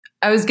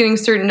I was getting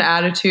certain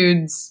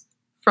attitudes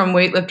from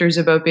weightlifters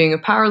about being a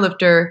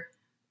powerlifter,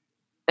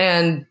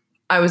 and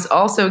I was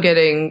also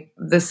getting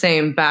the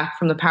same back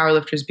from the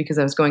powerlifters because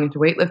I was going into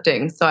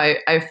weightlifting. So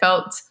I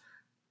felt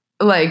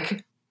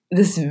like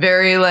this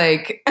very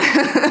like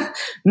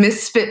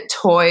misfit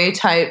toy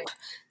type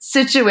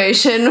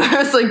situation where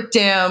I was like,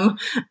 damn,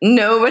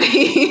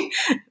 nobody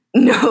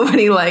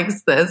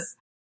likes this.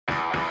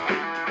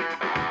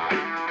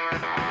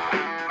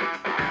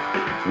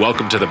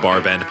 Welcome to the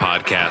Barbend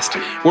Podcast,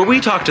 where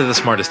we talk to the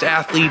smartest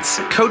athletes,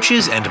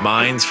 coaches, and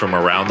minds from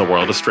around the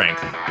world of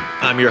strength.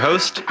 I'm your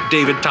host,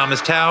 David Thomas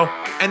Tao,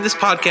 and this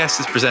podcast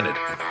is presented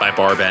by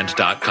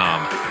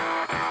Barbend.com.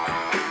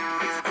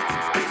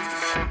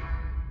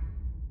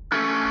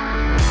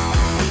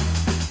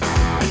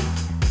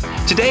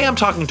 Today I'm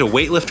talking to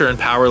weightlifter and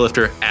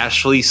powerlifter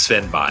Ashley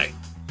Svenby.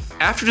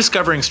 After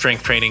discovering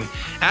strength training,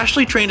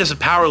 Ashley trained as a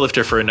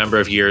powerlifter for a number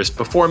of years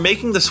before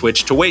making the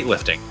switch to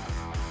weightlifting.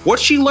 What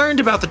she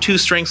learned about the two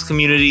strengths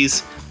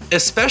communities,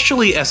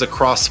 especially as a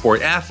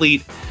cross-sport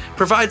athlete,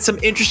 provides some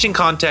interesting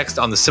context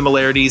on the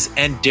similarities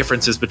and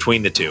differences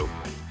between the two.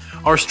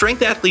 Are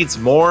strength athletes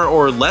more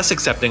or less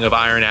accepting of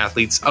iron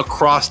athletes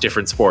across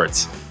different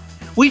sports?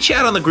 We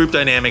chat on the group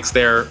dynamics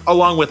there,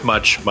 along with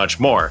much, much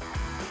more.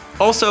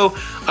 Also,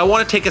 I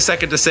want to take a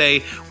second to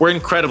say we're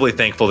incredibly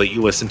thankful that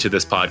you listen to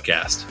this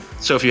podcast.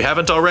 So if you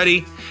haven't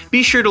already,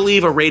 be sure to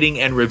leave a rating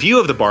and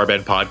review of the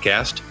Barbend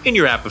Podcast in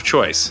your app of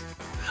choice.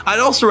 I'd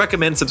also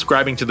recommend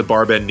subscribing to the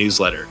Barbend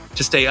newsletter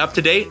to stay up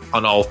to date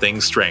on all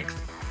things strength.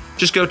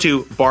 Just go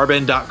to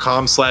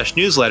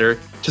barbend.com/newsletter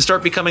to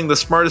start becoming the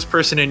smartest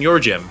person in your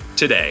gym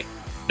today.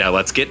 Now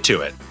let's get to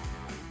it.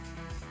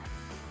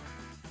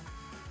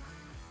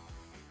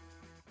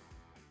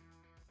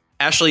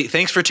 Ashley,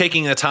 thanks for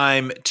taking the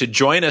time to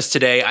join us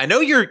today. I know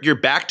you're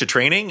back to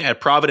training at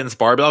Providence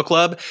Barbell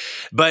Club,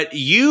 but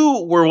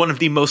you were one of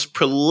the most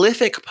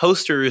prolific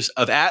posters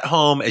of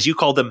at-home, as you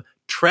call them,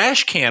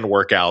 trash can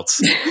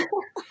workouts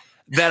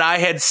that I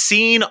had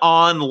seen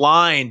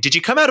online. Did you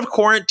come out of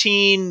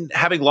quarantine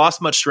having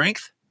lost much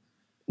strength?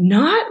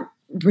 Not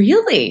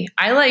really.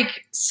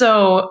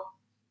 So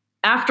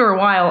after a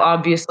while,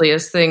 obviously,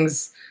 as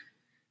things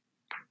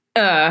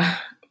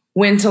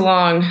went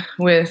along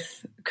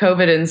with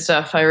COVID and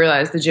stuff, I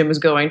realized the gym was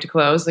going to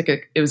close.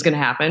 It was going to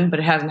happen, but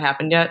it hasn't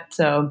happened yet.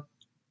 So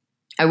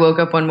I woke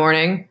up one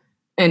morning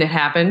and it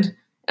happened.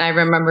 I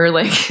remember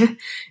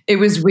it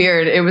was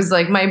weird. It was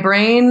like my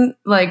brain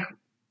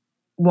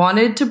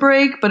wanted to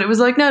break, but it was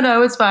like,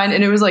 no, it's fine.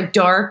 And it was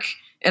dark.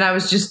 And I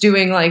was just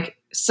doing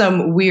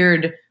some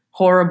weird,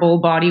 horrible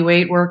body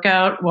weight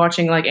workout,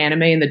 watching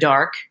anime in the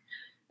dark.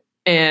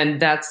 And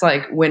that's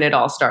when it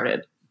all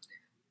started.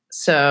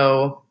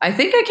 So I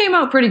think I came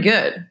out pretty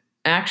good,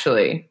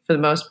 actually, for the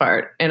most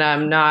part. And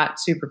I'm not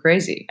super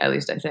crazy, at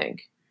least I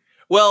think.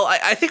 Well,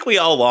 I think we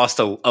all lost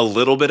a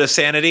little bit of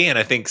sanity, and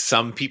I think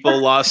some people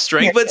lost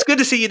strength, but it's good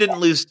to see you didn't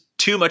lose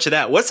too much of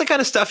that. What's the kind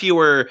of stuff you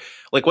were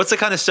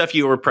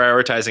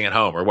prioritizing at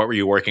home, or what were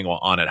you working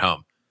on at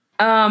home?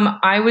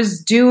 I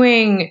was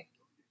doing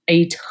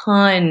a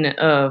ton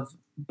of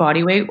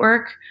body weight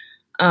work.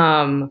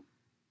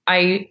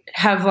 I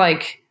have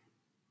I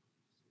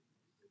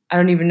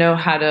don't even know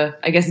how to,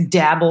 I guess,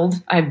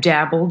 dabbled,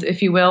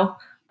 if you will,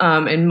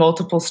 in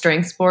multiple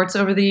strength sports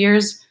over the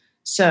years.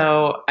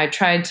 So I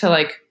tried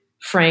to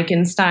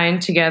Frankenstein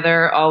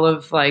together all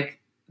of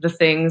the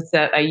things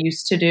that I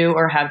used to do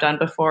or have done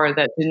before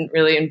that didn't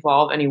really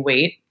involve any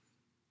weight.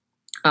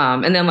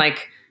 And then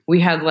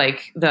we had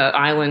the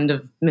island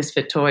of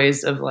misfit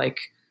toys of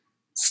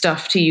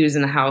stuff to use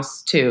in the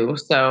house too.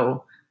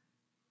 So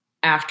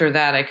after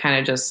that, I kind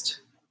of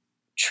just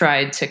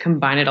tried to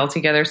combine it all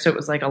together. So it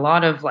was a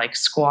lot of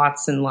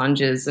squats and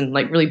lunges and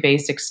really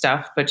basic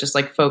stuff, but just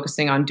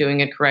focusing on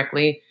doing it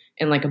correctly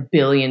in a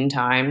billion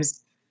times.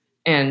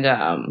 And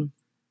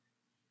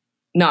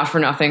not for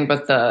nothing,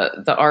 but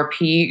the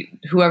RP,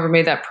 whoever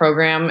made that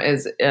program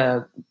is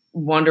a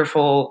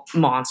wonderful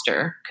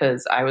monster,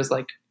 because I was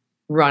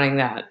running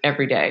that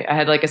every day. I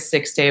had a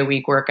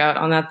 6-day-a-week workout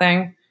on that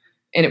thing,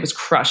 and it was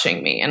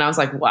crushing me. And I was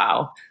like,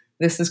 wow,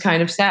 this is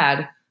kind of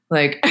sad.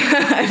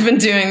 I've been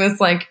doing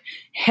this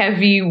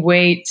heavy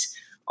weight,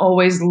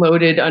 always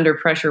loaded under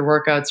pressure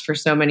workouts for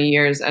so many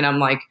years, and I'm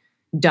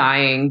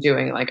dying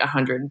doing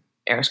 100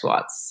 air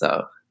squats.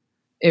 So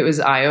it was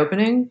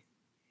eye-opening.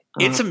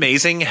 It's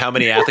amazing how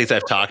many athletes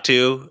I've talked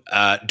to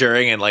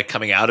during and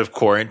coming out of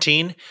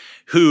quarantine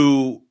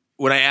who,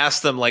 when I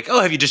ask them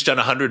oh, have you just done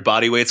 100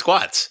 body weight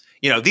squats?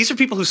 These are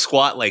people who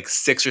squat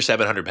 600 or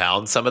 700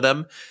 pounds, some of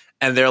them.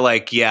 And they're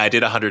yeah, I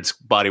did 100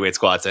 body weight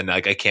squats and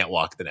I can't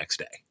walk the next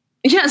day.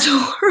 Yeah, it's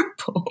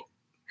horrible.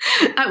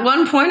 At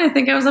one point, I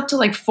think I was up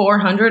to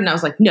 400 and I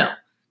was no,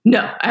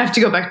 I have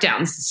to go back down.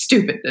 This is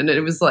stupid. And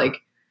it was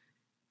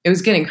it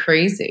was getting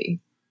crazy.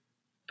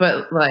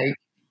 But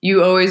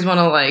you always want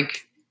to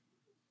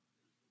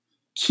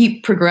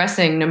keep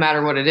progressing no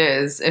matter what it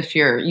is if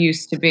you're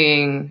used to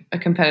being a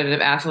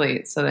competitive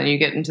athlete. So then you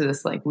get into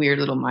this weird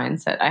little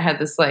mindset. I had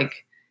this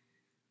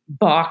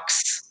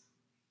box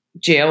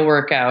jail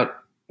workout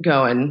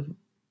going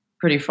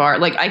pretty far.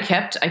 Like I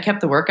kept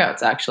the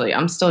workouts actually.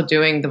 I'm still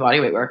doing the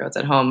bodyweight workouts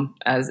at home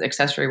as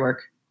accessory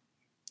work.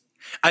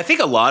 I think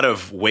a lot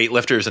of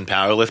weightlifters and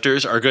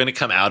powerlifters are going to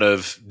come out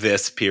of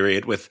this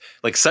period with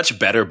like such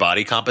better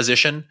body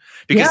composition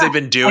because they've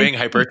been doing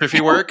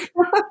hypertrophy work.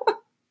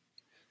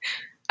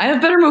 I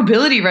have better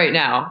mobility right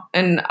now,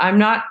 and I'm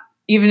not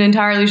even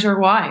entirely sure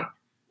why.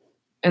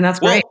 And that's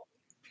great.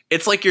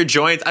 It's like your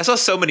joints. I saw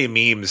so many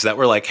memes that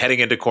were like heading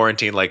into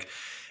quarantine, like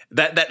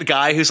that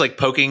guy who's like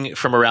poking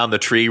from around the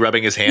tree,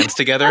 rubbing his hands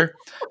together.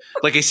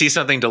 Like he sees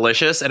something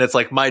delicious, and it's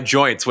like my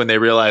joints when they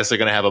realize they're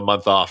going to have a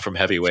month off from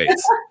heavy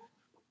weights.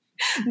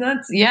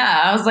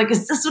 I was like,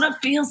 is this what it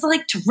feels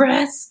like to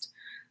rest?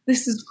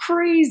 This is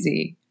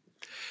crazy.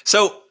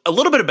 So a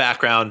little bit of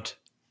background,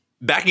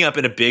 backing up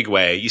in a big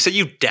way. You said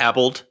you've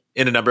dabbled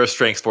in a number of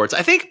strength sports.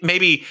 I think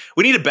maybe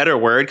we need a better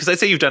word because I'd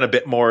say you've done a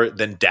bit more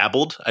than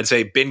dabbled. I'd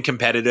say been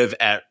competitive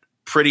at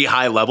pretty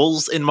high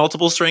levels in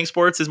multiple strength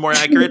sports is more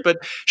accurate, but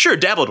sure,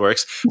 dabbled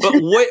works. But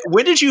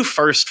when did you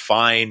first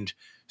find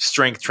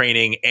strength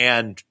training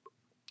and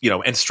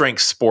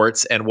strength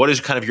sports, and what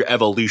is kind of your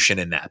evolution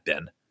in that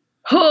been?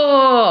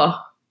 Oh,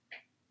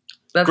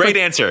 that's great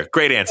answer.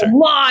 Great answer. A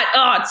lot.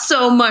 Oh, it's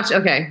so much.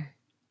 Okay.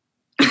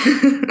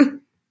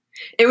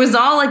 It was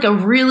all like a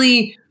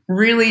really,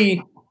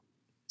 really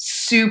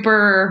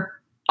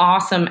super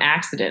awesome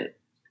accident,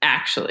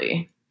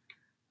 actually.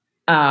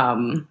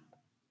 When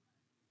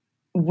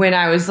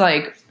I was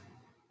like,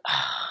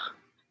 I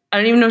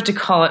don't even know what to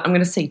call it. I'm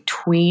going to say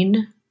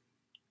tween.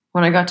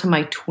 When I got to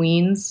my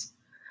tweens,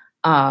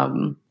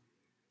 I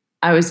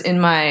was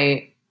in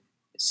my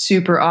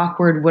super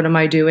awkward, what am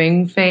I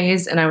doing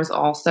phase. And I was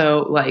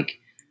also like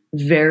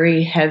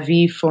very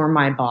heavy for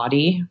my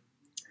body.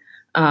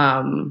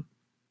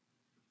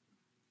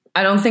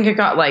 I don't think it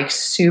got like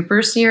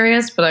super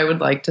serious, but I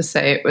would like to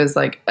say it was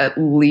like at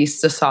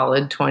least a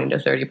solid 20 to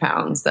 30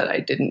 pounds that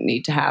I didn't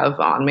need to have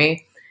on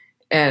me.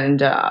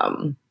 And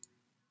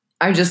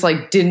I just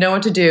like didn't know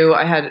what to do.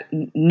 I had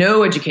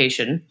no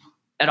education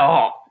at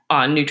all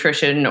on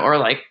nutrition or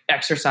like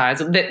exercise.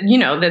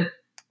 The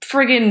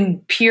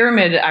friggin'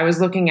 pyramid I was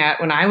looking at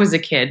when I was a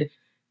kid,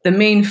 the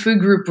main food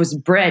group was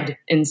bread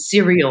and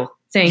cereal.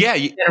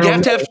 You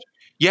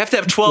have to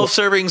have 12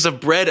 servings of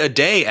bread a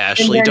day,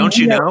 Ashley. Don't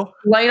you know?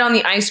 Light on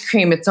the ice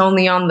cream. It's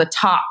only on the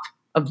top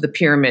of the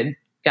pyramid,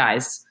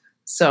 guys.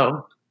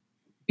 So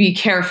be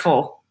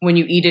careful when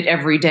you eat it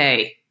every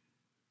day.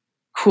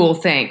 Cool,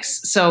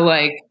 thanks. So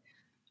like,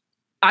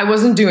 I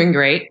wasn't doing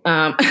great,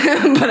 but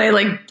I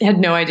like had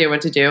no idea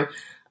what to do.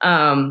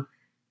 And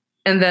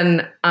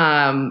then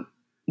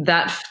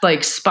that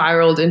like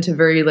spiraled into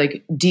very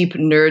like deep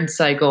nerd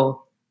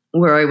cycle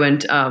where I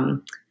went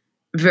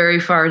very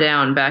far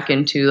down back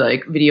into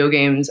like video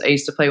games I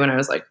used to play when I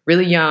was like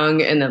really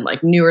young, and then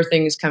like newer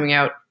things coming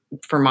out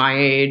for my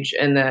age.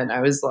 And then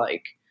I was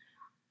like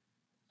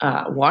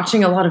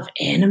watching a lot of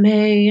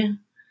anime.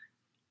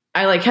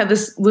 I like had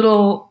this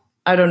little,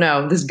 I don't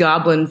know, this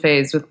goblin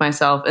phase with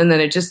myself, and then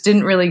it just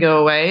didn't really go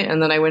away.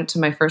 And then I went to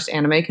my first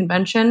anime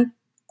convention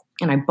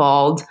and I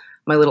bawled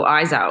my little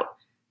eyes out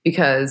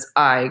because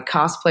I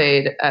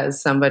cosplayed as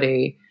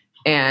somebody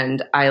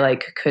and I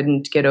like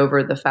couldn't get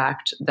over the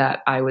fact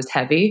that I was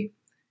heavy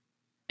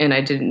and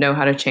I didn't know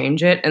how to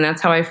change it. And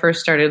that's how I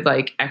first started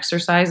like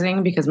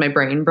exercising, because my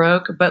brain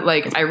broke. But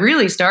like I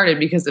really started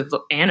because of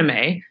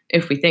anime,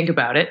 if we think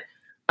about it.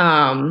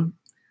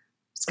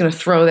 Just going to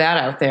throw that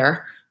out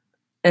there.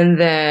 And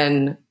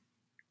then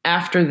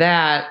after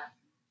that,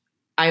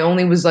 I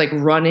only was like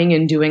running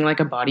and doing like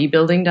a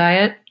bodybuilding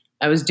diet.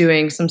 I was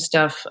doing some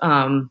stuff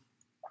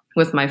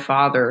with my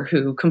father,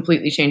 who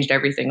completely changed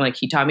everything. Like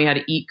he taught me how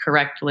to eat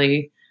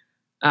correctly.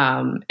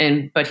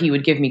 But he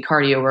would give me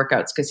cardio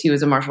workouts because he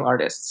was a martial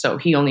artist. So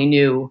he only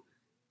knew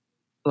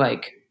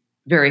like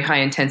very high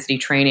intensity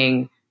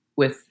training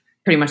with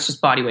pretty much just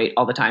body weight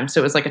all the time.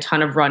 So it was like a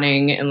ton of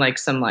running and like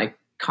some like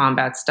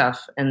combat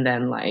stuff. And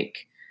then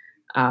like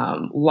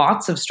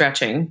lots of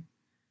stretching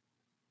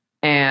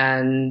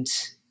and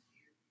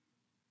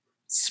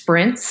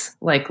sprints,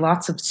 like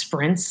lots of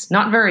sprints,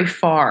 not very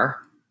far,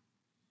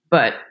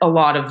 but a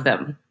lot of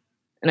them.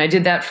 And I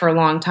did that for a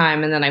long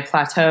time, and then I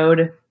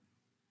plateaued.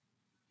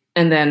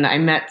 And then I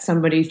met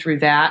somebody through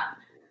that,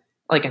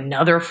 like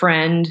another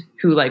friend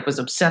who like was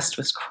obsessed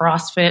with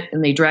CrossFit,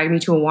 and they dragged me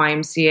to a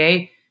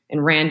YMCA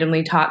and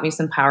randomly taught me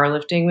some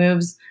powerlifting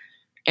moves.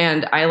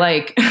 And I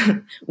like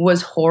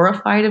was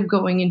horrified of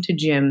going into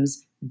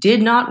gyms,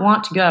 did not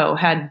want to go,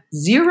 had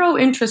zero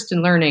interest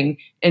in learning,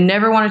 and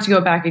never wanted to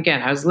go back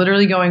again. I was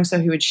literally going so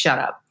he would shut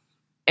up.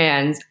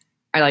 And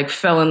I like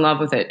fell in love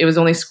with it. It was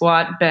only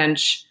squat,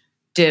 bench,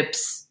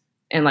 dips,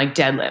 and like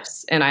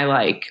deadlifts. And I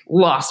like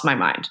lost my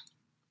mind.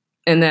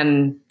 And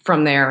then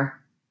from there,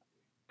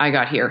 I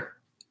got here.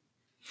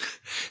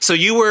 So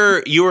you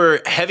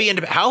were heavy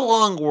into, how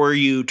long were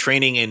you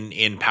training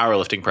in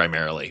powerlifting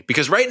primarily?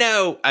 Because right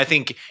now I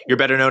think you're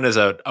better known as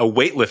a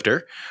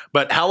weightlifter,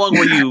 but how long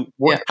were you,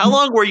 how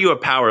long were you a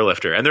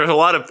powerlifter? And there's a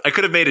lot of, I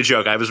could have made a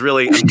joke. I'm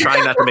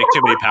trying not to make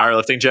too many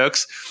powerlifting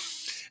jokes.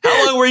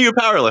 How long were you a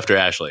powerlifter,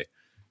 Ashley?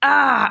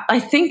 I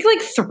think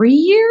like 3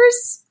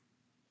 years,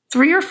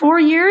 3 or 4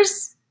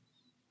 years.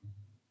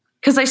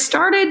 Because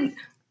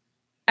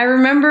I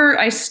remember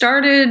I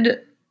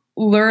started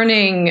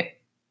learning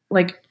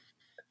like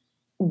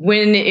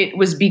when it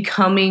was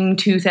becoming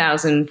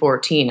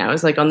 2014. I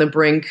was like on the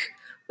brink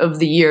of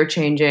the year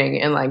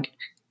changing and like,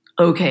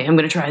 okay, I'm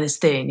going to try this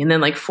thing. And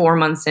then like 4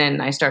 months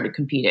in, I started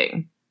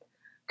competing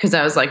because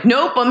I was like,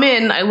 nope, I'm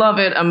in. I love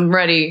it. I'm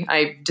ready.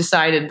 I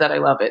decided that I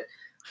love it.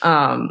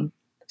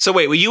 So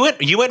wait, well,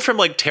 you went from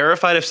like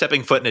terrified of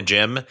stepping foot in a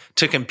gym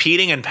to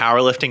competing and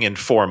powerlifting in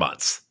 4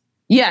 months.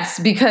 Yes,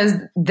 because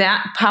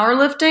that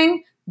powerlifting,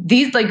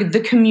 these like the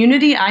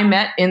community I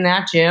met in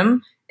that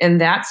gym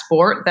and that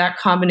sport, that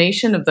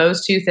combination of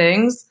those two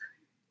things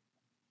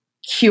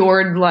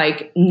cured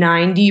like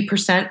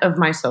 90% of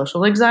my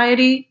social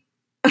anxiety.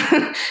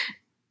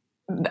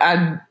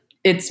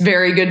 It's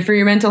very good for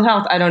your mental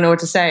health. I don't know what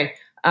to say.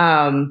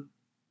 And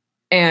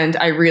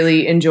I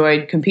really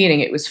enjoyed competing.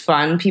 It was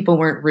fun. People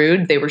weren't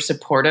rude. They were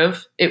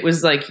supportive. It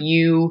was like,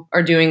 you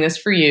are doing this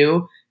for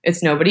you.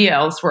 It's nobody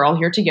else. We're all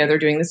here together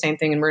doing the same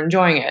thing and we're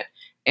enjoying it.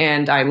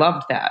 And I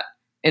loved that.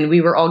 And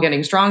we were all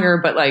getting stronger,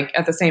 but like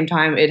at the same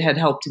time, it had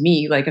helped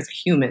me like as a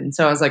human.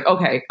 So I was like,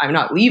 okay, I'm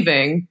not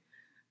leaving,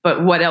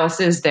 but what else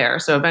is there?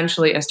 So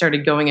eventually I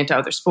started going into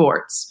other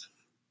sports.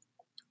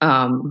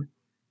 And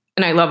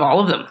I love all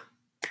of them.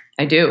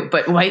 I do,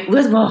 but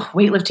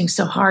weightlifting's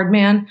so hard,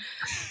 man.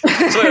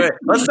 So wait.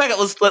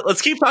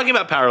 Let's keep talking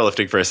about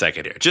powerlifting for a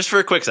second here, just for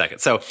a quick second.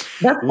 So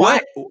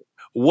what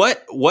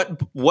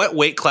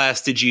weight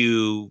class did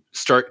you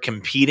start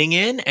competing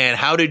in, and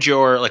how did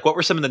what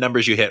were some of the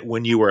numbers you hit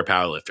when you were a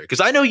powerlifter? Because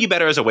I know you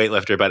better as a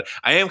weightlifter, but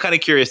I am kind of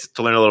curious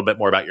to learn a little bit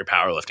more about your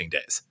powerlifting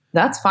days.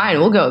 That's fine.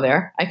 We'll go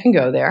there. I can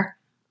go there.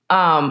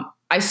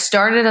 I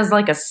started as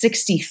like a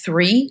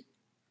 63,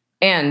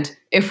 and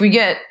if we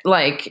get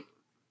like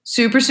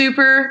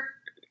super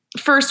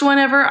first one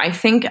ever, I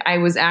think I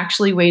was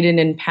actually weighed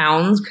in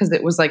pounds because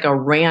it was like a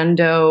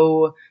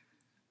rando,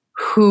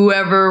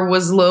 whoever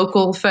was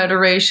local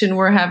federation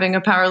were having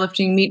a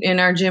powerlifting meet in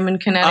our gym in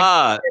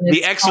Connecticut.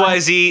 The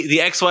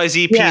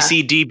XYZ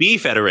PCDB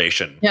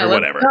Federation or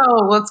whatever.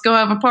 Let's go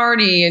have a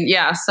party. And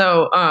yeah,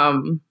 so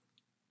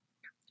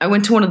I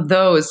went to one of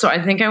those. So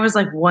I think I was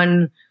like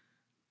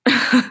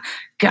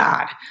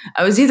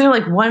I was either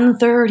like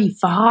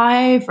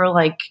 135 or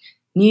like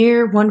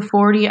near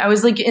 140. I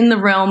was like in the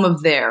realm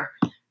of there.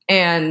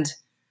 And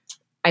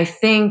I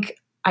think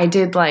I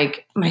did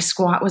like, my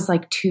squat was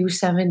like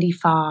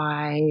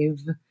 275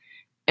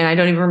 and I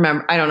don't even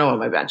remember. I don't know what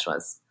my bench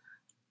was.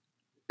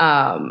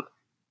 And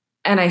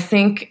I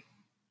think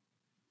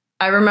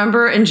I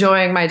remember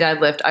enjoying my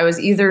deadlift. I was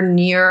either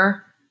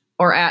near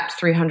or at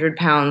 300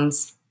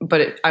 pounds,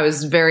 but I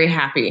was very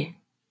happy.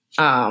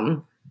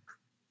 And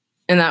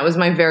that was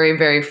my very,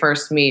 very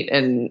first meet.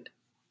 And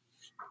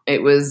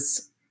it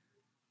was,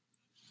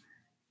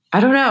 I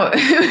don't know.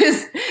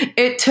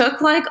 It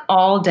took like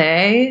all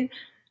day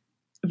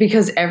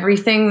because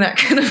everything that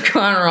could have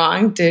gone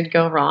wrong did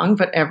go wrong,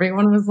 but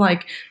everyone was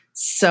like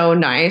so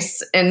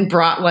nice and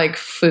brought like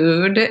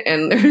food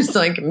and there's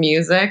like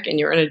music and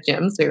you're in a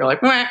gym. So you're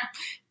like, wah,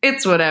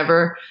 it's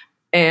whatever.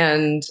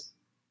 And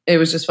it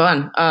was just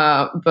fun.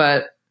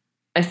 But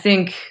I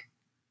think,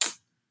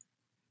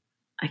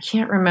 I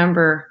can't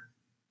remember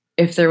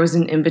if there was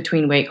an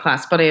in-between weight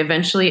class, but I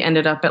eventually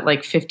ended up at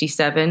like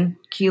 57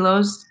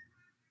 kilos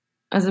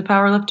as a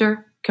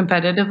powerlifter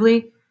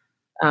competitively.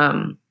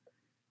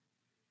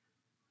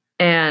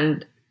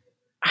 And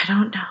I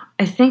don't know.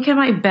 I think at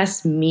my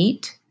best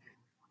meet,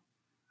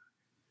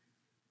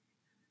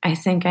 I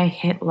think I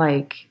hit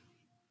like,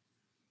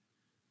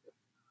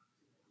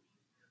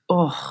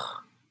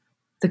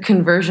 the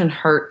conversion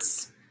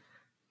hurts.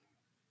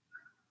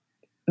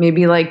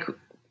 Maybe like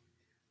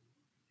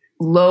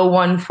low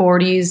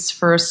 140s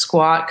for a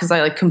squat because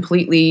I like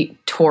completely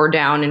tore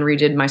down and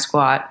redid my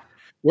squat.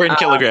 We're in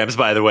kilograms,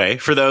 by the way,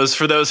 for those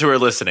who are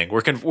listening.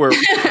 We're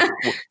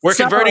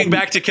converting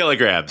back to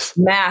kilograms.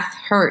 Math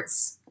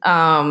hurts.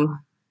 And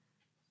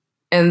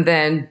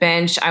then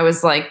bench, I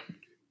was like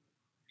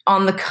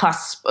on the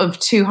cusp of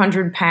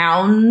 200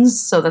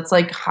 pounds. So that's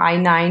like high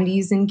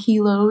 90s in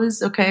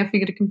kilos. Okay, if we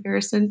get a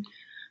comparison.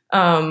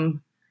 But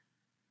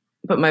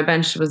my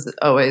bench was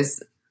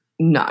always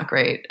not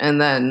great. And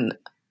then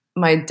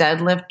my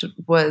deadlift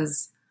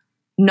was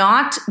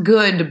not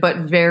good, but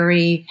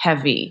very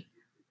heavy.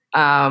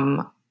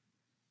 I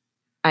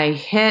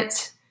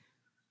hit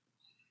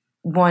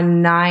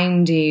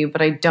 190,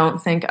 but I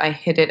don't think I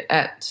hit it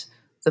at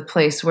the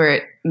place where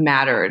it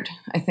mattered.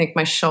 I think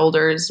my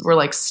shoulders were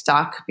like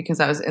stuck because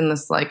I was in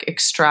this like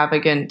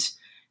extravagant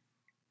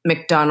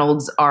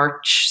McDonald's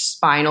arch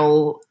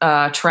spinal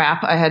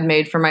trap I had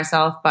made for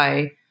myself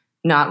by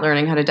not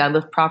learning how to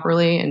deadlift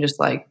properly and just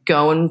like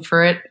going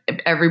for it.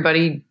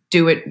 Everybody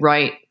do it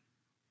right.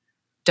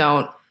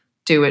 Don't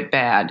do it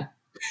bad.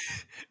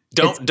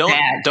 Don't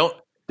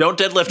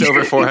deadlift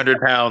over 400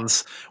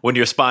 pounds when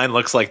your spine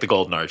looks like the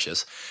Golden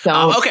Arches.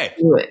 Don't okay.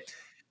 do it.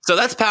 So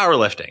that's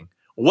powerlifting.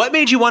 What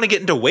made you want to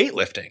get into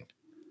weightlifting?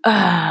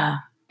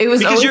 It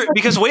was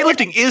because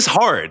weightlifting is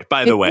hard,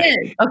 by the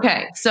way.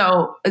 Okay.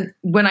 So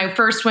when I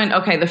first went,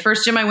 the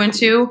first gym I went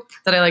to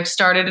that I like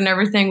started and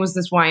everything was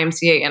this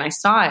YMCA, and I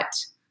saw it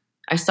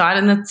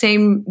in the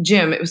same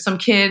gym. It was some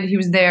kid, he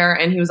was there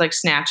and he was like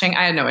snatching.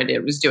 I had no idea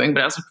what he was doing,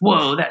 but I was like,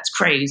 whoa, that's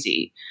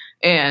crazy.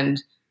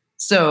 And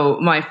so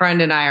my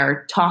friend and I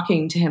are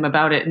talking to him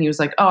about it, and he was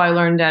like, oh, I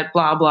learned at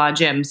blah, blah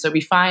gym. So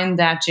we find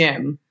that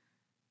gym.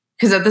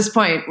 Because at this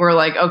point, we're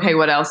like, okay,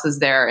 what else is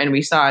there? And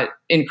we saw it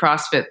in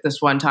CrossFit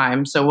this one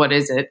time. So what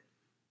is it?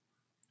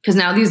 Because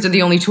now these are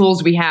the only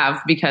tools we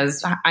have,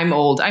 because I'm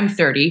old. I'm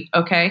 30,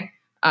 okay?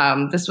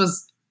 This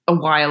was a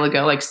while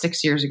ago, like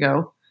 6 years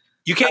ago.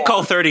 You can't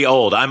call 30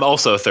 old. I'm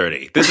also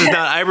 30. This is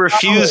not, I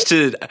refuse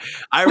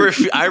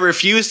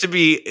to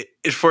be,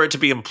 for it to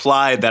be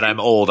implied that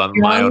I'm old on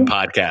my own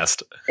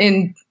podcast.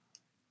 In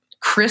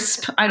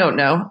crisp, I don't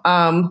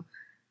know.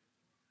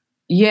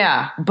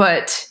 Yeah,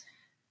 but...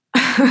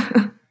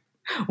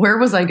 Where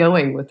was I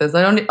going with this?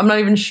 I'm not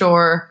even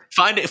sure.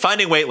 Finding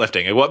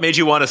weightlifting, and what made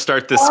you want to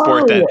start this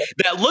sport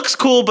that looks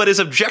cool but is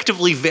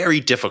objectively very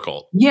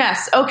difficult?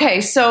 Yes.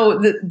 Okay.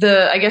 So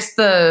I guess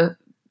the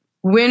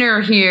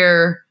winner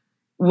here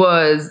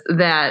was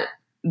that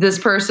this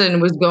person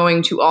was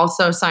going to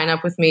also sign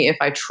up with me if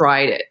I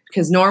tried it,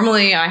 because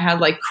normally I had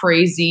like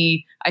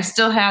I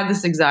still had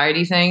this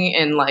anxiety thing,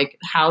 and like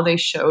how they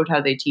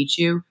teach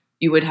you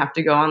would have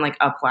to go on like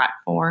a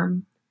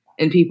platform.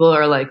 And people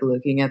are like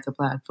looking at the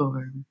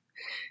platform.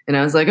 And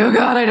I was like, oh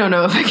God, I don't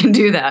know if I can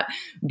do that.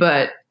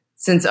 But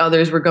since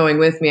others were going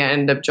with me, I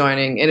ended up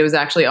joining. And it was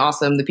actually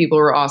awesome. The people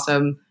were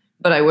awesome.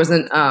 But I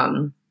wasn't,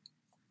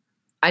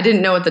 I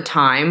didn't know at the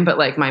time, but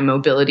like my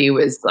mobility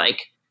was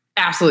like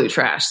absolute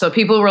trash. So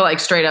people were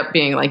like straight up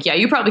being like, yeah,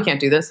 you probably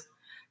can't do this.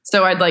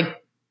 So I'd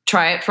like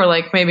try it for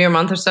like maybe a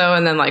month or so,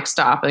 and then like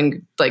stop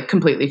and like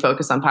completely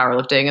focus on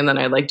powerlifting. And then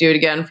I'd like do it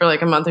again for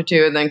like a month or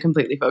two, and then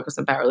completely focus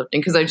on powerlifting,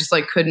 because I just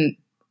like couldn't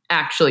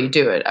actually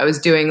do it. I was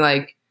doing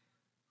like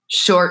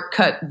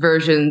shortcut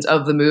versions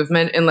of the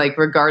movement, and like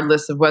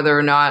regardless of whether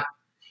or not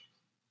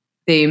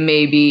they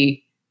may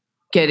be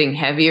getting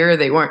heavier,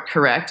 they weren't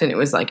correct, and it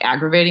was like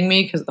aggravating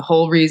me, because the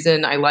whole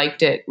reason I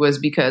liked it was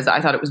because I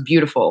thought it was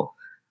beautiful.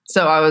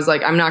 So I was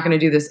like, I'm not going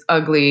to do this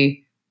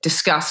ugly,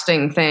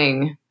 disgusting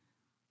thing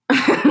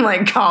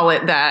like call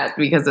it that,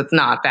 because it's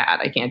not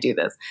that. I can't do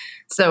this.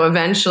 So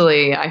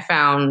eventually I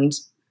found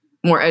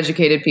more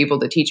educated people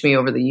to teach me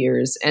over the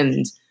years,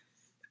 and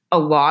a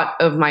lot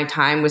of my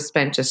time was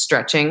spent just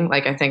stretching.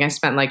 Like I think I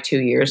spent like 2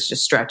 years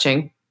just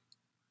stretching,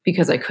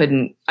 because I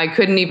couldn't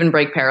even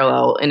break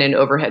parallel in an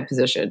overhead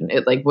position.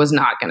 It like was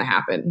not going to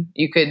happen.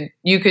 You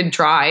could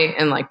try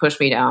and like push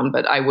me down,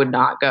 but I would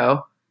not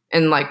go.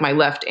 And like my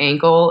left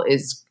ankle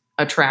is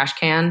a trash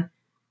can,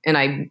 and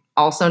I'm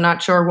also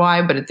not sure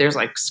why, but there's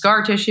like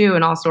scar tissue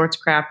and all sorts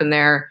of crap in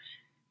there.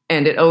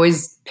 And it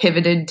always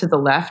pivoted to the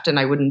left, and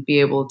I wouldn't be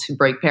able to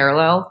break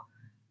parallel.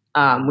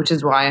 Which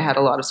is why I had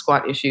a lot of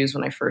squat issues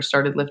when I first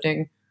started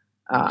lifting.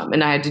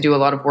 And I had to do a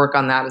lot of work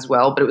on that as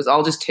well. But it was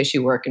all just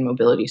tissue work and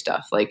mobility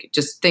stuff, like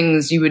just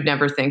things you would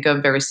never think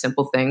of, very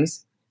simple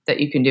things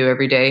that you can do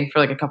every day for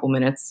like a couple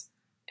minutes.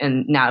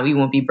 And now you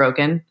won't be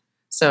broken.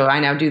 So I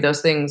now do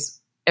those things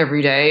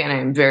every day. And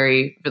I'm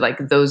very like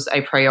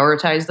I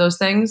prioritize those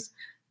things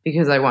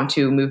because I want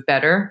to move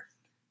better.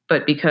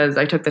 But because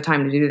I took the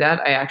time to do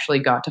that, I actually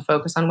got to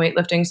focus on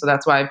weightlifting. So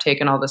that's why I've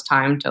taken all this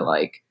time to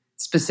like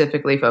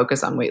specifically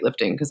focus on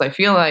weightlifting, because I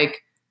feel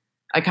like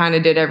I kind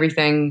of did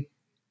everything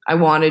I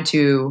wanted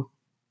to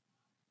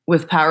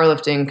with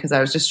powerlifting, because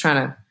I was just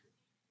trying to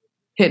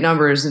hit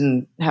numbers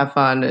and have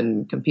fun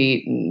and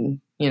compete and,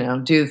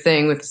 do the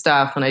thing with the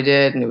stuff. And I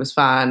did, and it was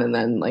fun. And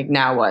then like,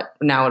 now what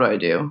do I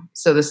do?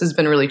 So this has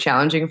been really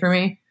challenging for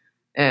me,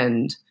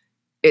 and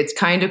it's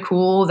kind of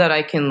cool that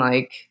I can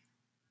like,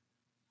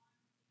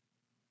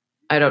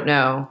 I don't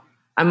know,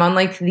 I'm on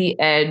like the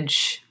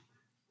edge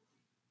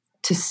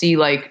to see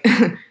like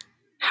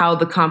how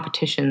the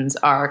competitions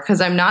are,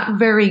 because I'm not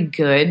very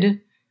good,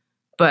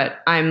 but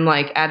I'm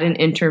like at an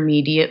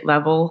intermediate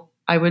level,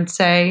 I would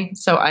say.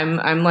 So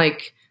I'm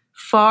like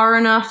far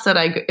enough that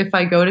if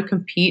I go to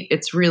compete,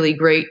 it's really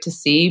great to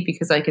see,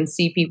 because I can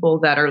see people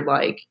that are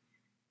like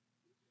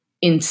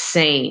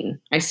insane.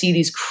 I see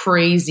these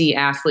crazy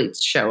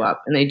athletes show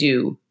up, and they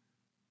do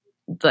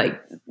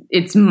like,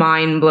 it's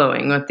mind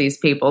blowing what these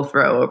people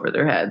throw over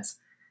their heads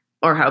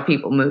or how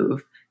people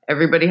move.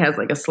 Everybody has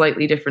like a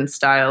slightly different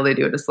style. They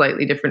do it a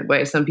slightly different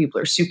way. Some people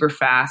are super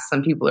fast.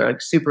 Some people are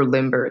like super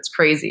limber. It's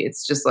crazy.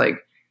 It's just like,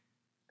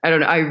 I don't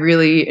know. I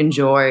really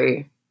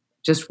enjoy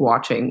just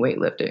watching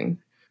weightlifting.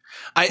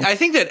 I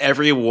think that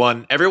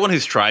everyone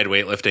who's tried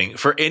weightlifting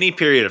for any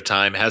period of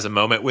time has a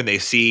moment when they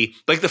see,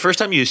 like the first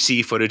time you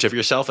see footage of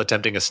yourself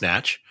attempting a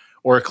snatch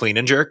or a clean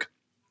and jerk,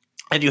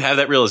 and you have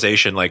that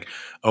realization like,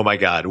 oh my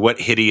God, what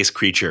hideous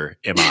creature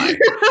am I? Like,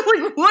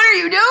 what are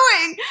you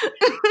doing?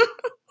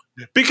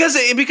 because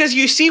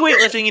you see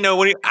weightlifting,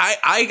 when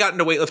I got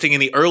into weightlifting in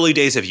the early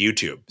days of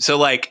YouTube. So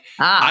like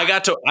I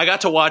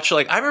got to watch,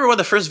 like, I remember one of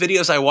the first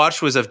videos I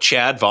watched was of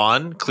Chad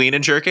Vaughn clean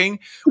and jerking,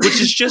 which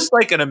is just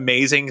like an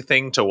amazing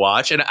thing to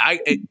watch. And I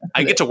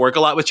get to work a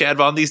lot with Chad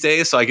Vaughn these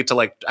days, so I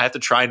have to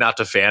try not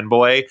to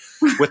fanboy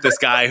with this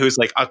guy who's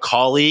like a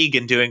colleague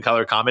and doing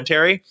color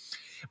commentary.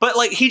 But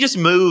like he just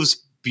moves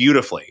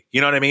beautifully.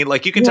 You know what I mean?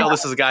 Like you can tell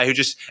this is a guy who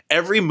just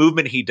every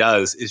movement he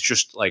does is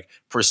just like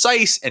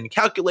precise and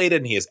calculated,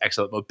 and he has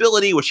excellent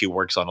mobility, which he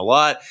works on a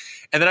lot.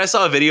 And then I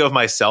saw a video of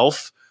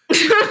myself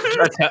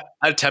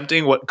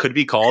attempting what could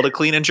be called a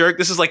clean and jerk.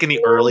 This is like in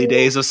the early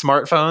days of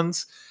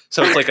smartphones.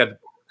 So it's like a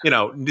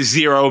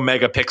 0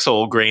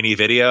 megapixel grainy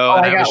video. Oh,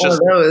 and I got one of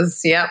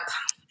those. Yep.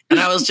 And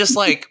I was just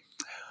like,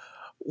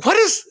 what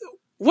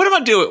am I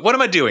doing? What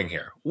am I doing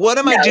here? What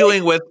am I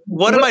doing with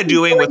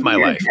my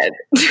life?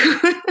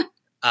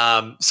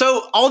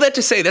 So all that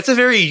to say, that's a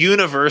very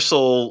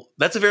universal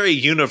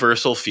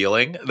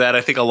feeling that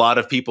I think a lot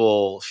of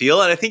people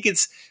feel. And I think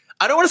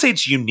I don't want to say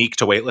it's unique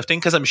to weightlifting,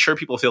 because I'm sure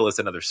people feel this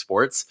in other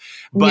sports,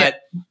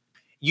 but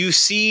you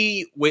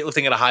see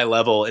weightlifting at a high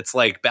level. It's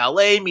like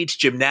ballet meets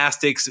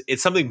gymnastics.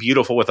 It's something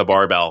beautiful with a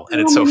barbell, and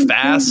it's so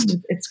fast.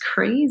 It's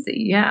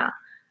crazy. Yeah.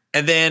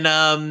 And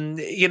then,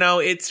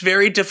 it's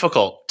very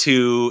difficult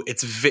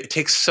it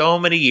takes so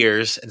many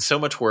years and so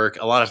much work,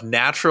 a lot of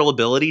natural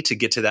ability to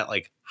get to that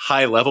like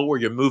high level where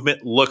your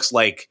movement looks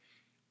like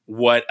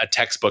what a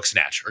textbook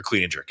snatch or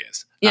clean and jerk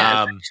is.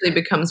 Yeah, it actually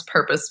becomes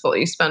purposeful.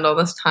 You spend all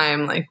this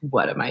time like,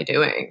 what am I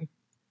doing?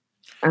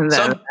 And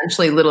then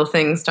eventually little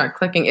things start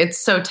clicking. It's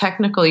so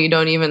technical. You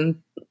don't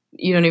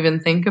even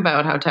think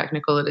about how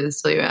technical it is.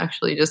 So you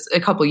actually just a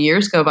couple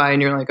years go by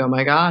and you're like, oh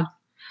my God,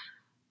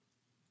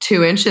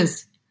 2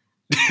 inches.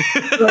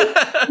 Like,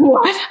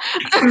 what?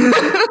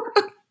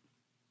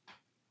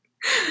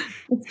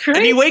 It's crazy.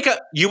 And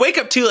you wake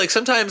up too. Like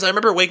sometimes I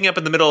remember waking up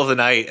in the middle of the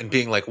night and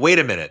being like, wait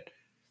a minute,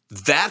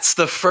 that's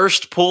the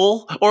first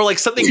pull, or like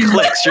something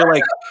clicks. You're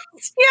like,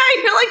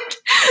 yeah, you're like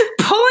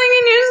pulling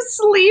in your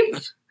sleep.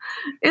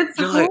 It's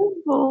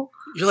horrible.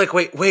 You're like,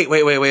 wait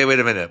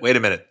a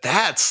minute.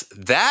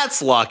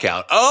 That's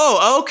lockout.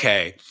 Oh,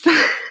 okay.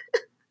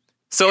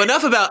 So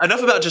enough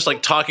about just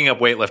like talking up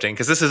weightlifting,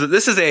 because this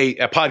is a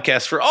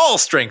podcast for all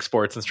strength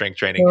sports and strength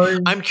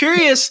training. I'm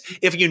curious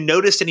if you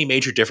noticed any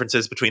major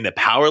differences between the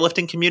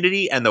powerlifting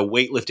community and the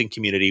weightlifting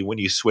community when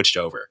you switched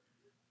over.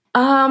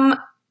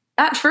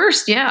 At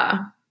first, yeah,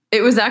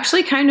 it was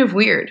actually kind of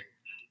weird.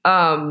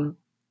 I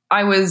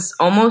was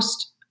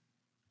almost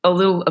a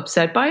little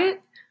upset by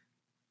it,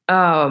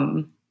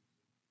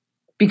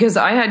 because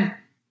I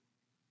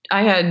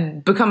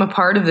had become a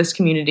part of this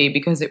community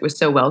because it was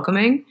so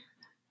welcoming.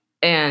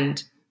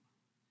 And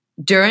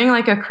during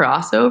like a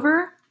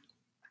crossover,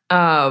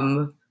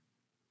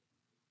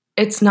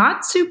 it's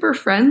not super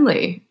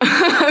friendly.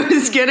 I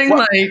was getting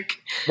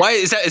why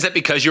is that? Is that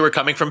because you were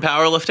coming from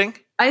powerlifting?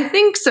 I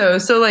think so.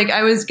 So like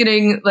I was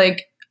getting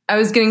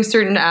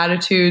certain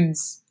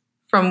attitudes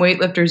from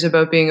weightlifters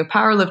about being a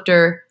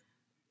powerlifter,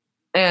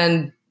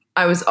 and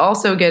I was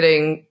also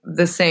getting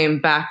the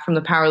same back from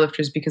the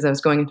powerlifters because I was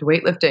going into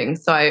weightlifting.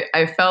 So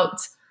I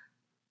felt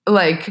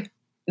like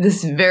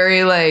this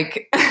very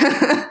like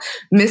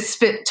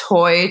misfit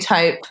toy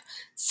type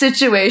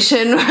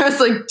situation where I was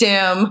like,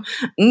 damn,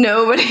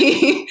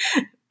 nobody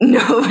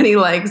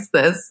likes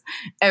this.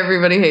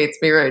 Everybody hates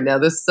me right now.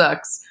 This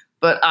sucks,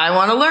 but I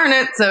want to learn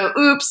it. So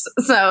oops.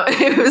 So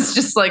it was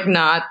just like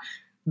not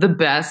the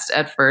best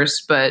at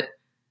first, but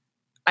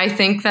I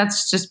think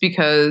that's just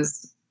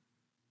because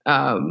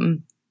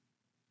I'm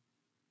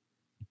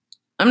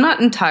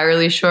not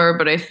entirely sure,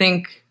 but I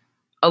think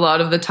a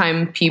lot of the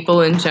time people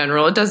in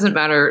general, it doesn't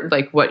matter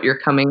like what you're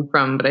coming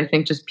from, but I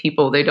think just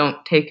people, they don't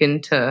take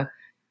into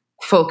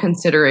full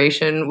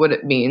consideration what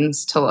it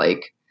means to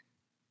like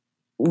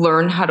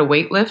learn how to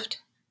weightlift,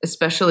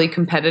 especially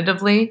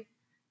competitively.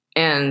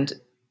 And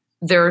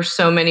there are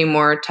so many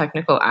more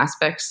technical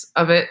aspects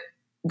of it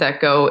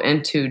that go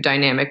into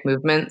dynamic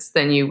movements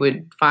than you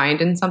would find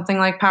in something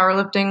like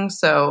powerlifting.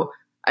 So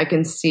I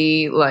can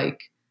see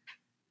like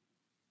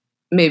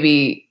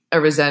maybe a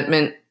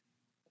resentment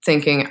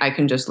thinking I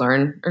can just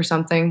learn or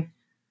something.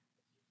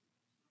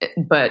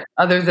 But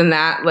other than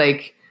that,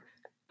 like,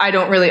 I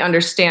don't really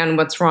understand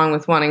what's wrong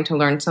with wanting to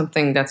learn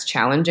something that's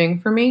challenging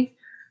for me.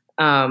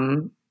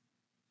 But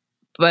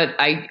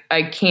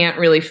I can't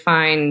really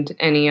find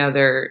any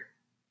other,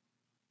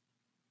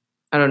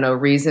 I don't know,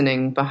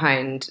 reasoning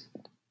behind.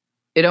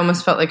 It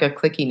almost felt like a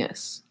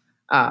clickiness.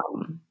 But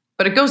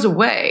it goes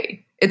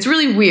away. It's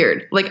really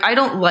weird. Like, I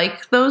don't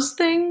like those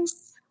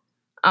things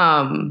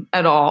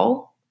at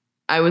all.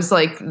 I was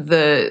like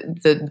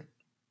the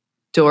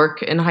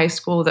dork in high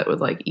school that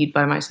would like eat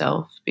by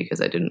myself because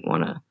I didn't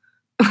want to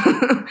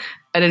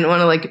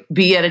like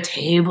be at a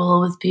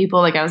table with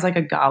people. Like I was like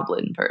a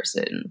goblin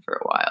person for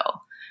a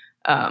while.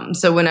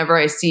 So whenever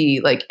I see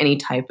like any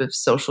type of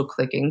social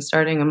clicking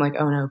starting, I'm like,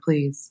 oh no,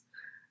 please,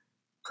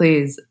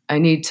 I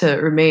need to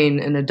remain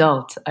an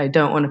adult. I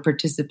don't want to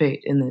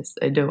participate in this.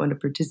 I don't want to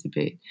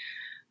participate.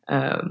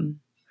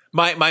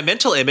 My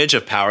mental image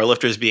of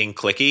powerlifters being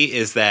cliquey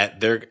is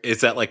that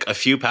like a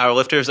few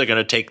powerlifters are going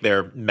to take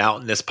their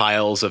mountainous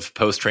piles of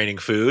post-training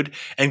food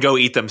and go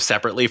eat them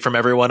separately from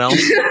everyone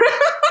else.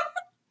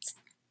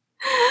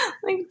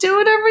 Like, do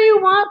whatever you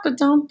want, but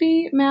don't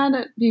be mad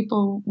at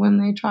people when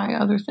they try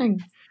other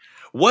things.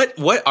 What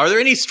are there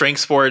any strength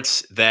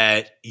sports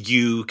that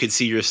you could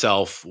see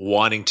yourself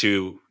wanting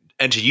to,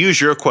 and to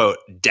use your quote,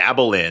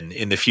 dabble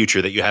in the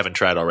future that you haven't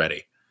tried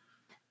already?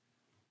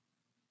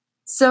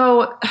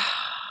 So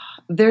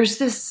there's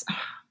this,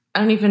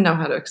 I don't even know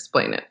how to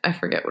explain it. I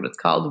forget what it's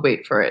called.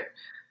 Wait for it.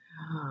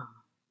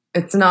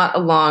 It's not a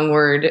long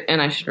word,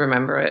 and I should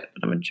remember it,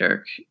 but I'm a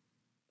jerk.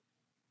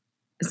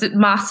 Is it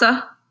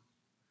Masa?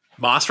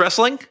 Moss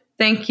wrestling?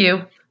 Thank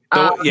you.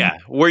 Yeah,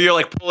 where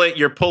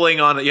you're pulling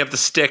on, you have the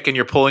stick and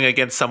you're pulling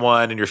against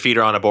someone and your feet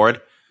are on a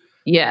board.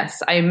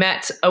 Yes, I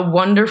met a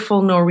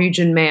wonderful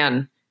Norwegian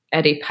man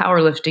at a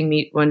powerlifting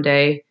meet one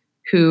day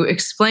who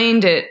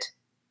explained it,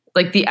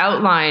 like the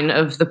outline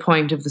of the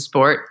point of the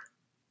sport,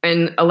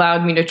 and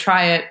allowed me to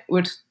try it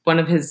with one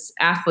of his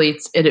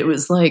athletes. And it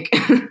was like,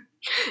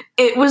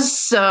 it was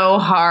so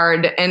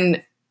hard.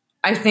 And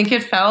I think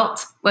it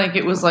felt like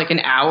it was like an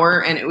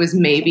hour, and it was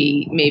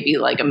maybe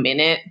like a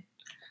minute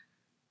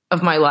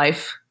of my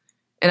life.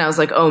 And I was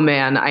like, oh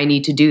man, I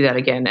need to do that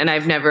again. And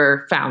I've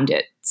never found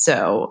it.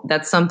 So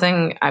that's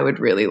something I would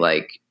really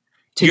like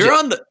to You're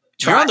on the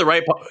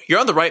right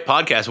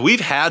podcast. We've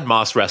had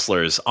Moss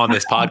wrestlers on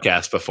this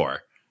podcast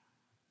before.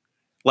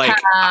 Like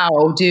I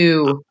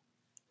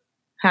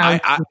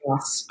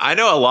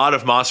know a lot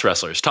of Moss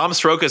wrestlers. Tom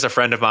Stroke is a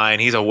friend of mine.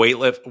 He's a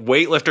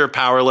weightlifter,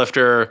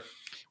 powerlifter,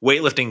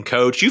 weightlifting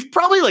coach. You've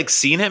probably like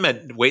seen him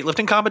at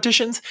weightlifting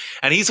competitions,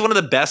 and he's one of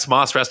the best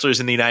Moss wrestlers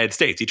in the United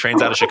States. He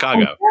trains out of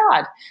Chicago. Oh my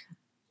God.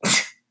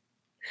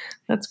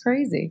 That's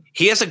crazy.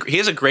 He has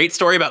a great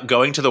story about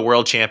going to the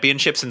World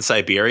Championships in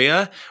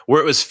Siberia,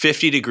 where it was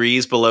 50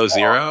 degrees below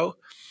zero.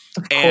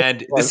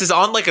 And this is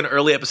on like an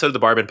early episode of the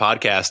Barbin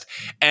podcast.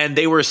 And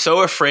they were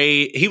so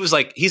afraid. He was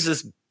like, he's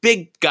this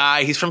big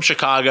guy. He's from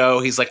Chicago.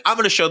 He's like, I'm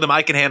going to show them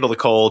I can handle the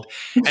cold.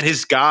 And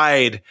his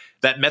guide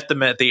that met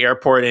them at the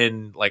airport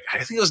in, like,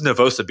 I think it was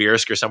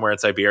Novosibirsk or somewhere in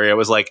Siberia,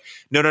 was like,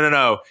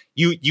 no.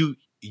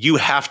 You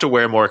have to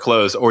wear more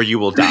clothes or you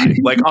will die.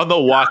 Like on the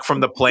walk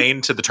from the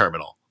plane to the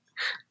terminal.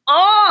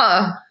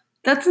 Oh,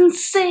 that's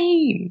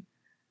insane.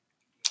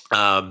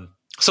 So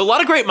a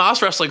lot of great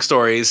Moss wrestling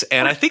stories,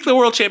 and I think the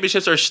World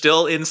Championships are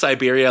still in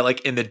Siberia,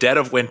 like in the dead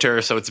of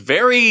winter. So it's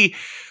very,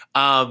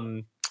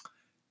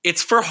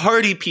 it's for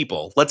hardy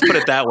people. Let's put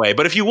it that way.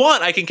 But if you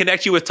want, I can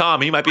connect you with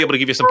Tom. He might be able to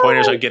give you some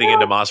pointers on getting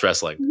into Moss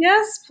wrestling.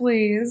 Yes,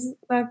 please.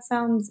 That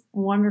sounds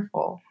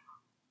wonderful.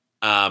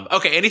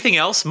 Okay. Anything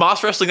else?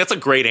 Moss wrestling. That's a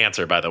great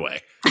answer, by the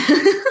way.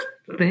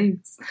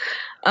 Thanks.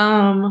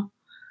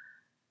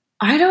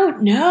 I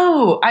don't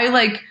know.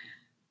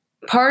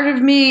 Part of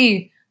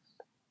me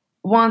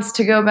wants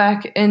to go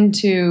back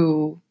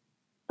into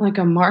like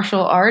a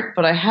martial art,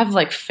 but I have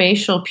like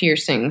facial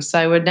piercings, so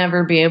I would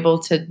never be able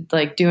to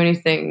like do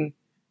anything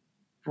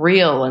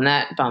real in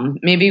that bum.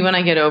 Maybe when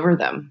I get over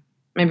them.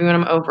 Maybe when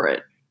I'm over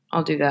it,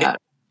 I'll do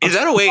that. Is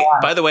that a way,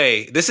 by the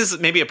way, this is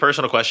maybe a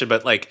personal question,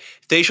 but like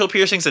facial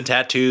piercings and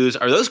tattoos,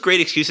 are those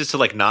great excuses to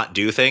like not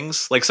do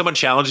things? Like someone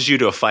challenges you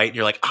to a fight and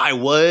you're like, I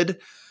would,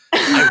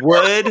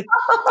 but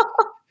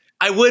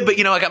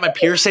I got my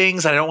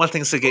piercings and I don't want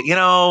things to get,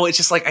 it's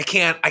just like, I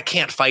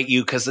can't fight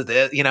you because of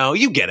the,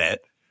 you get it.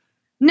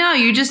 No,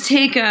 you just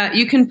take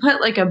you can put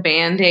like a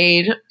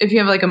Band-Aid. If you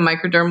have like a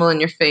microdermal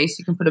in your face,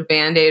 you can put a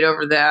Band-Aid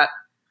over that.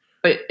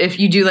 But if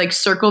you do like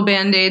circle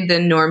Band-Aid,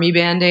 then normie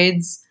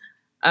Band-Aids,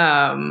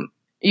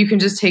 you can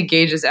just take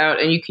gauges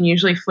out and you can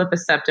usually flip a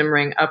septum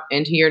ring up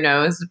into your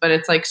nose. But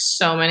it's like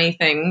so many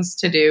things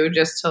to do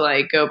just to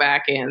like go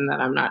back in that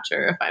I'm not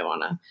sure if I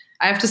want to.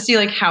 I have to see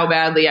like how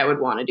badly I would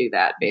want to do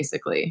that,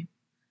 basically.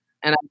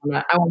 And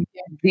I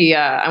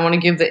want to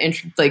give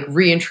the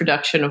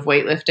reintroduction of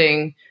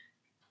weightlifting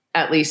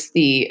at least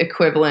the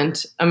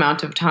equivalent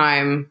amount of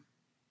time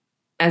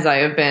as I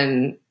have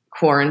been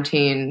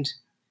quarantined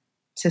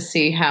to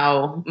see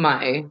how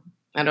my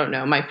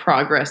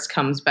progress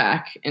comes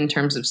back in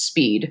terms of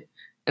speed.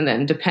 And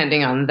then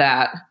depending on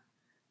that,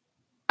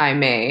 I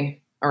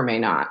may or may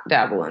not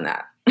dabble in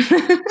that.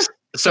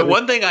 So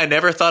one thing I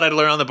never thought I'd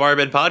learn on the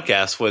Barbin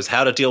podcast was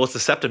how to deal with the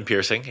septum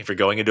piercing if you're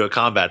going into a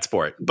combat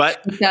sport.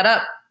 But shut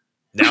up.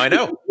 Now I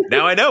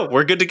know.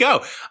 We're good to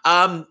go.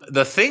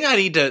 The thing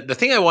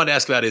I wanted to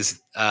ask about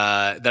is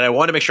that I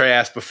want to make sure I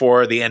ask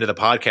before the end of the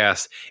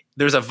podcast.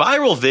 There's a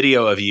viral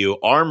video of you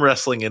arm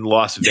wrestling in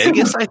Las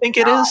Vegas, I think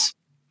it is.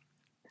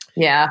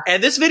 Yeah.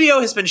 And this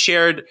video has been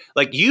shared,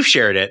 like you've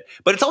shared it,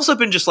 but it's also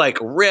been just like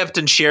ripped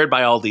and shared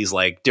by all these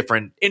like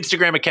different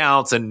Instagram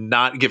accounts and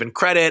not given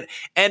credit.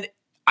 And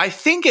I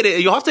think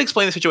you'll have to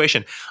explain the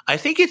situation. I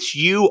think it's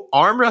you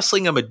arm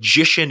wrestling a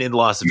magician in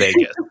Las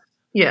Vegas.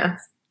 Yes.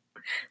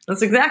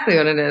 That's exactly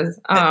what it is.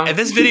 And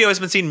this video has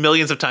been seen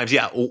millions of times.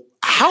 Yeah.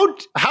 How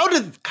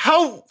did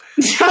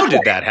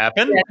that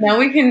happen?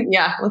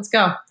 Let's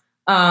go.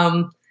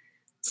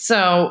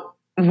 So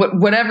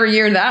whatever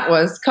year that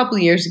was, a couple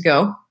of years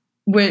ago,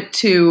 went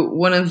to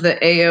one of the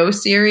AO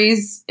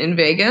series in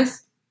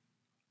Vegas.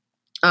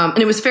 And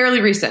it was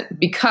fairly recent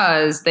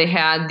because they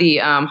had the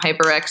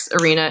HyperX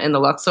Arena in the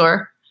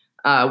Luxor,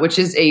 which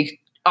is a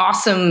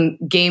awesome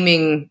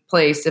gaming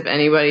place. If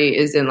anybody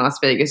is in Las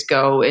Vegas,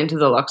 go into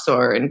the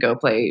Luxor and go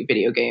play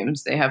video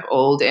games. They have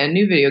old and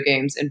new video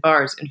games and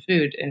bars and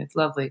food, and it's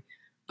lovely.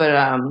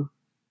 But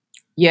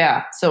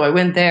yeah, so I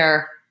went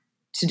there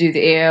to do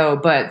the AO,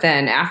 but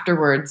then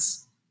afterwards,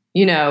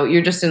 you know,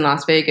 you're just in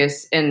Las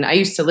Vegas, and I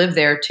used to live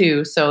there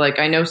too. So like,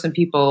 I know some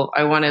people.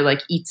 I want to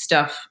like eat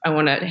stuff. I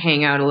want to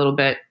hang out a little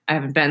bit. I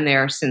haven't been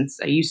there since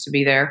I used to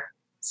be there.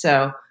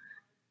 So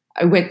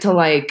I went to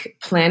like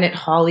Planet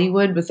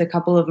Hollywood with a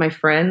couple of my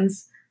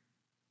friends,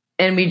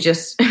 and we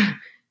just,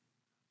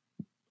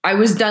 I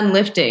was done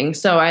lifting.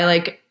 So I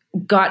like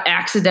got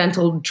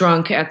accidental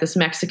drunk at this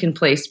Mexican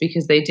place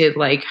because they did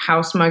like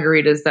house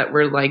margaritas that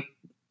were like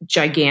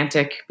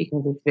gigantic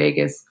because it's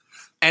Vegas.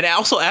 And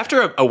also,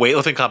 after a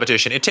weightlifting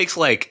competition, it takes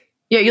like...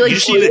 Yeah, you like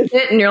eat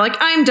it and you're like,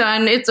 I'm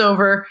done. It's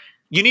over.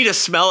 You need to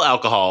smell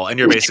alcohol and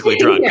you're basically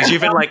drunk because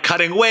you've been like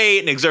cutting weight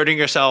and exerting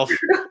yourself.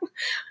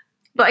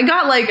 But I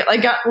got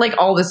like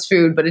all this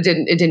food, but it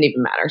didn't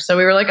even matter. So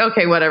we were like,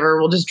 okay, whatever.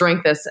 We'll just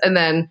drink this. And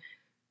then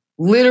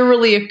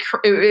literally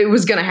it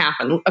was going to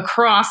happen.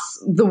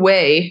 Across the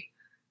way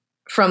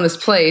from this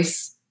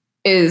place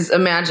is a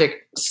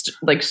magic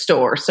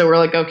store. So we're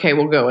like, okay,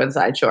 we'll go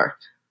inside. Sure.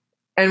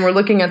 And we're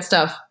looking at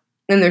stuff.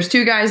 And there's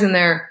two guys in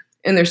there,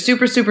 and they're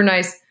super, super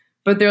nice.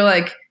 But they're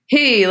like,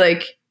 hey,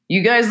 like,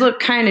 you guys look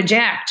kind of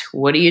jacked.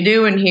 What are you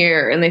doing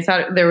here? And they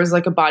thought there was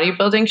like a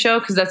bodybuilding show,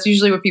 because that's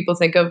usually what people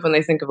think of when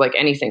they think of like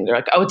anything. They're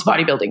like, oh, it's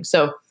bodybuilding.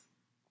 So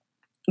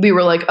we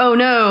were like, oh,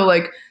 no.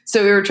 Like,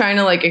 so we were trying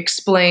to like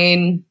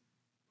explain.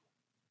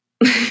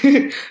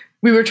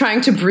 We were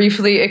trying to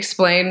briefly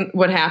explain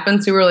what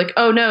happened. So we were like,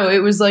 oh, no,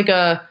 it was like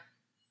a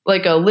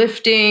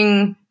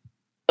lifting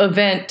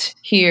event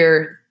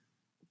here.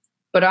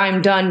 But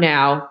I'm done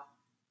now.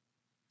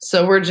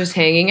 So we're just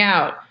hanging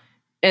out.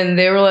 And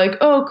they were like,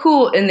 oh,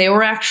 cool. And they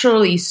were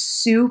actually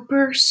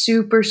super,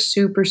 super,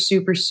 super,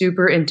 super,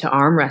 super into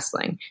arm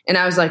wrestling. And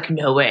I was like,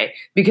 no way.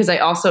 Because I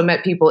also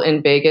met people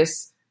in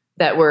Vegas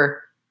that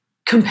were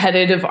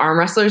competitive arm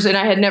wrestlers. And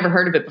I had never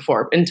heard of it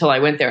before until I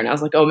went there. And I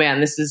was like, oh, man,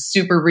 this is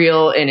super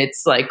real. And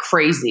it's like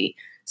crazy.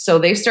 So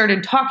they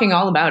started talking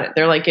all about it.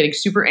 They're like getting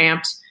super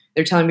amped.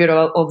 They're telling me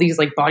about all these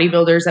like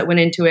bodybuilders that went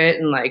into it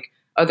and like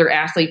other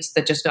athletes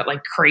that just got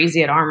like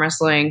crazy at arm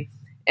wrestling,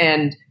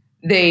 and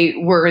they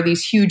were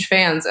these huge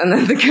fans. And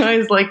then the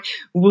guy's like,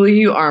 will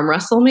you arm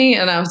wrestle me?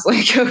 And I was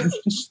like, oh,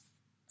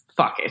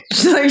 fuck it.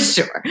 Like,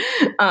 sure.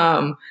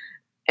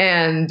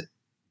 And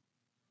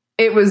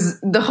it was,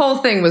 the whole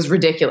thing was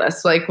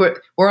ridiculous. Like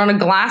we're on a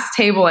glass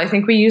table. I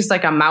think we used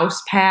like a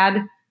mouse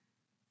pad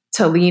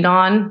to lean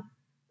on.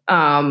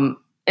 And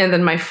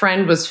then my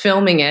friend was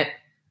filming it,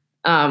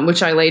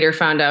 which I later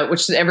found out,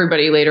 which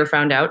everybody later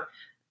found out.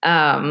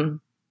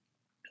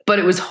 But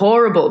it was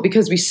horrible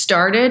because we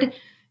started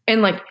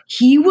and like,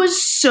 he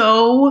was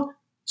so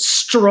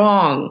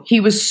strong. He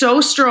was so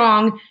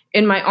strong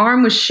and my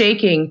arm was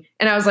shaking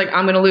and I was like,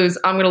 I'm going to lose.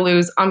 I'm going to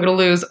lose. I'm going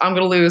to lose. I'm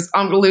going to lose.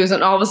 I'm going to lose.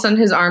 And all of a sudden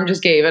his arm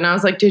just gave. And I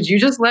was like, did you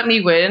just let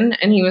me win?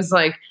 And he was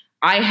like,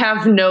 I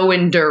have no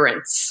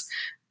endurance.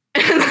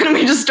 And then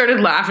we just started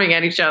laughing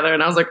at each other.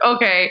 And I was like,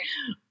 okay,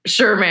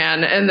 sure,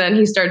 man. And then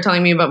he started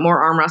telling me about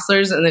more arm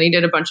wrestlers. And then he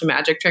did a bunch of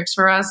magic tricks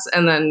for us.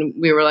 And then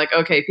we were like,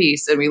 okay,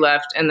 peace. And we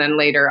left. And then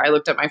later I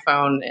looked at my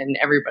phone and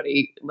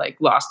everybody like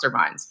lost their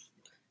minds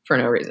for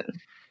no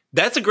reason.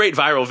 That's a great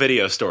viral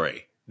video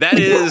story. That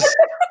is,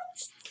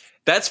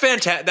 that's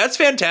fantastic. That's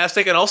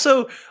fantastic. And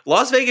also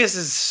Las Vegas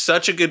is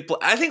such a good,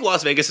 I think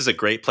Las Vegas is a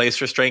great place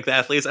for strength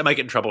athletes. I might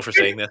get in trouble for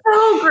saying this.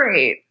 So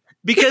great.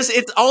 Because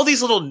it's all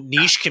these little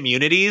niche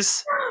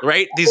communities,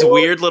 right? These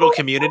weird little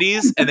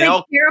communities, and they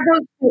all care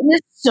about fitness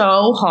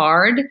so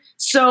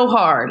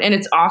hard, and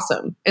it's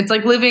awesome. It's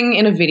like living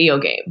in a video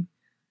game.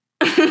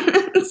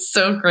 It's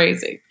so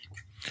crazy.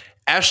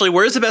 Ashley,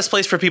 where's the best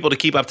place for people to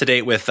keep up to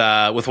date with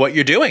what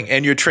you're doing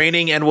and your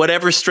training and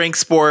whatever strength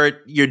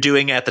sport you're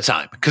doing at the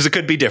time? Because it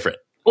could be different.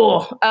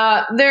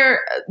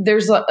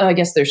 There's I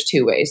guess there's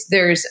two ways.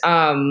 There's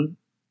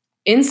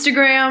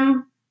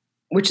Instagram,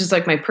 which is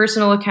like my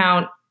personal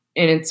account.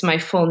 And it's my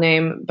full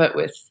name, but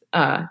with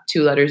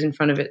 2 letters in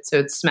front of it. So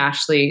it's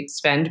Smashley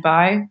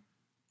Svendby.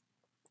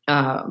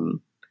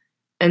 And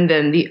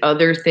then the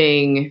other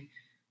thing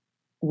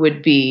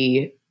would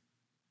be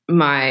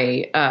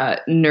my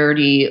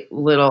nerdy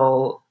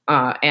little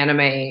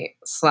anime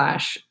 /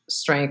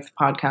 strength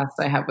podcast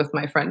I have with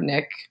my friend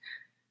Nick.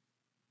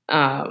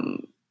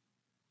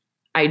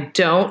 I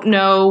don't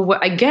know.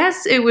 I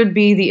guess it would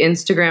be the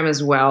Instagram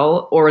as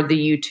well, or the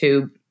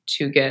YouTube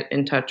to get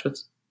in touch with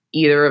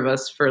either of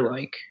us for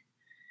like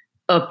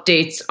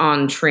updates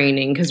on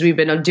training, because we've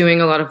been doing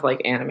a lot of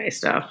like anime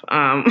stuff.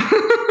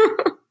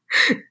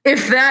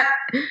 If that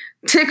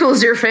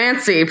tickles your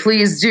fancy,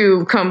 please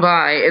do come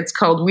by. It's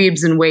called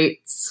Weebs and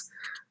Weights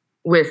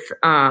with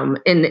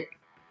an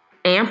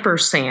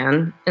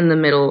ampersand in the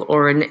middle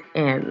or an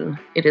N.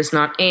 It is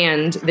not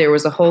and. There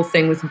was a whole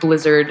thing with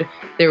Blizzard.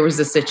 There was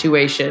a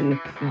situation.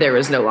 There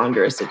is no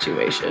longer a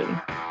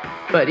situation.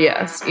 But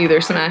yes,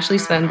 either some Ashley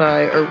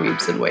Svenby or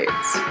Weeps and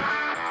Waits.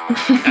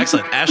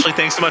 Excellent. Ashley,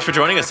 thanks so much for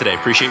joining us today.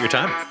 Appreciate your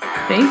time.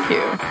 Thank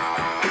you.